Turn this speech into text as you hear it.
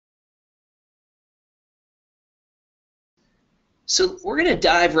So we're going to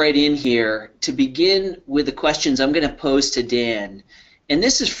dive right in here to begin with the questions I'm going to pose to Dan. And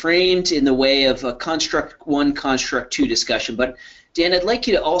this is framed in the way of a construct 1, construct 2 discussion. But Dan, I'd like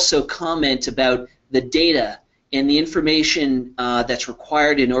you to also comment about the data and the information that's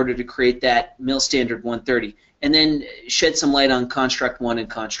required in order to create that MIL standard 130, and then shed some light on construct 1 and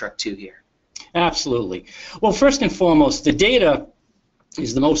construct 2 here. Absolutely. Well, first and foremost, the data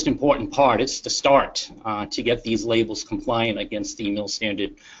is the most important part. It's the start to get these labels compliant against the MIL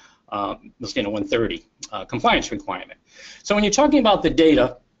standard 130 compliance requirement. So when you're talking about the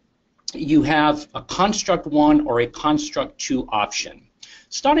data, you have a construct 1 or a construct 2 option.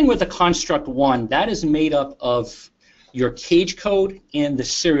 Starting with a construct 1, that is made up of your cage code and the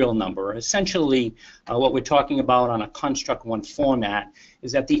serial number. Essentially, what we're talking about on a construct 1 format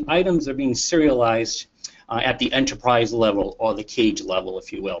is that the items are being serialized at the enterprise level, or the cage level,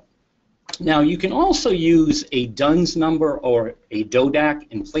 if you will. Now, you can also use a DUNS number or a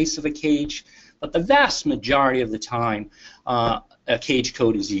DODAC in place of a cage, but the vast majority of the time, a cage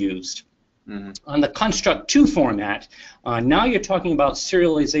code is used. On the construct 2 format, now you're talking about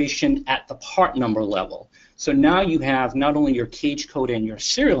serialization at the part number level. So now you have not only your cage code and your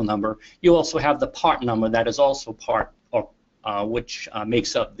serial number, you also have the part number that is also part, or which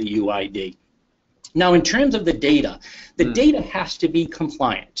makes up the UID. Now, in terms of the data has to be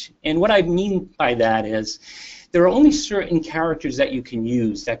compliant. And what I mean by that is there are only certain characters that you can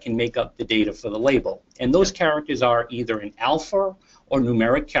use that can make up the data for the label. And those characters are either an alpha or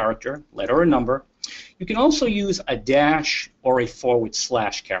numeric character, letter or number. You can also use a dash or a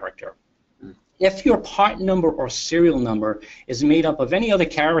 / character. If your part number or serial number is made up of any other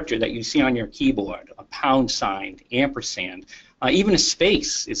character that you see on your keyboard, a £, ampersand, even a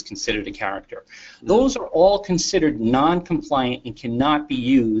space is considered a character. Those are all considered non-compliant and cannot be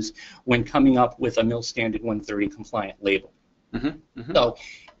used when coming up with a MIL standard 130 compliant label. So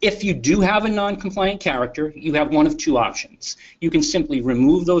if you do have a non-compliant character, you have one of two options. You can simply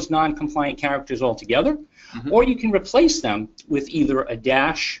remove those non-compliant characters altogether, or you can replace them with either a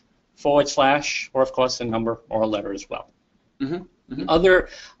dash, / or of course a number or a letter as well. The other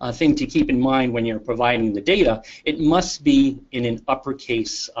thing to keep in mind when you're providing the data, it must be in an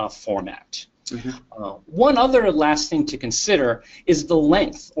uppercase format. One other last thing to consider is the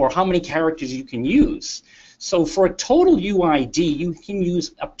length, or how many characters you can use. So for a total UID, you can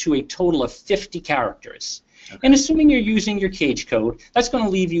use up to a total of 50 characters. And assuming you're using your cage code, that's going to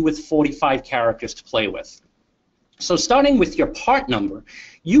leave you with 45 characters to play with. So starting with your part number,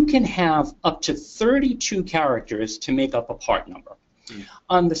 you can have up to 32 characters to make up a part number.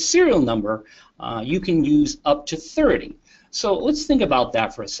 On the serial number, you can use up to 30. So let's think about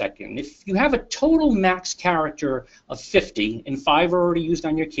that for a second. If you have a total max character of 50, and 5 are already used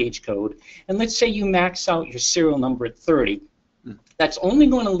on your cage code, and let's say you max out your serial number at 30, that's only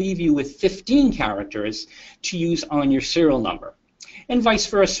going to leave you with 15 characters to use on your serial number. And vice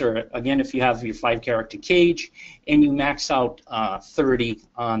versa. Again, if you have your 5-character cage and you max out 30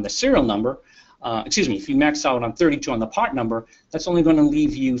 on the serial number, if you max out on 32 on the part number, that's only going to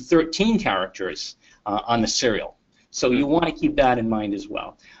leave you 13 characters on the serial. So you want to keep that in mind as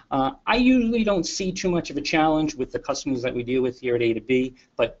well. I usually don't see too much of a challenge with the customers that we deal with here at A2B,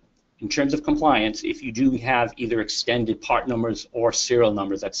 but in terms of compliance, if you do have either extended part numbers or serial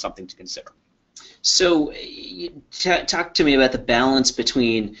numbers, that's something to consider. So talk to me about the balance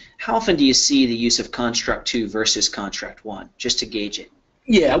between how often do you see the use of construct 2 versus construct 1, just to gauge it.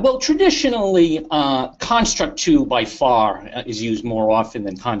 Yeah, well, traditionally, construct 2 by far is used more often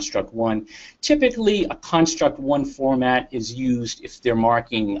than construct 1. Typically, a construct 1 format is used if they're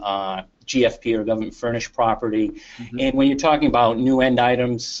marking GFP or government furnished property. And when you're talking about new end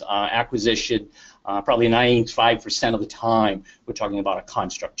items, acquisition, probably 95% of the time, we're talking about a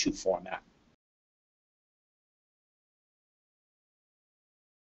construct 2 format.